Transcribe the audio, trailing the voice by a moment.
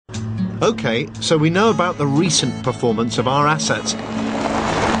OK, so we know about the recent performance of our assets.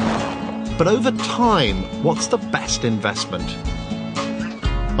 But over time, what's the best investment?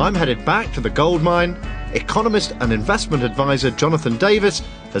 I'm headed back to the gold mine. Economist and investment advisor Jonathan Davis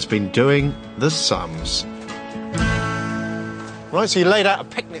has been doing the sums. Right, so you laid out a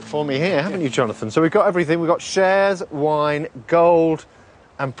picnic for me here, haven't you, Jonathan? So we've got everything. We've got shares, wine, gold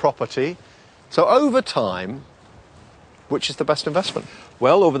and property. So over time, which is the best investment?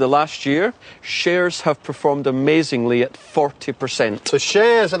 Well, over the last year, shares have performed amazingly at 40%. So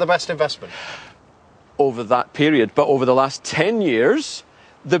shares are the best investment? Over that period. But over the last 10 years,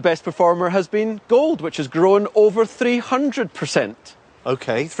 the best performer has been gold, which has grown over 300%.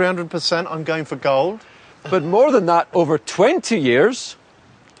 OK, 300%, I'm going for gold. But more than that, over 20 years,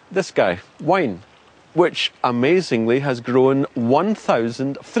 this guy, wine, which amazingly has grown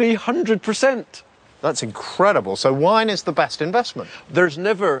 1,300%. That's incredible. So wine is the best investment? There's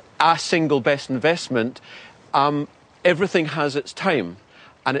never a single best investment. Everything has its time,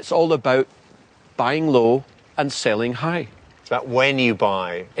 and it's all about buying low and selling high. It's about when you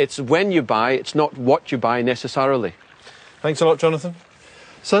buy. It's when you buy, it's not what you buy necessarily. Thanks a lot, Jonathan.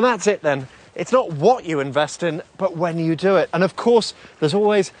 So that's it then. It's not what you invest in, but when you do it. And of course, there's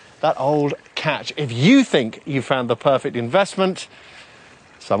always that old catch. If you think you found the perfect investment,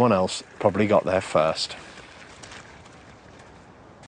 someone else probably got there first.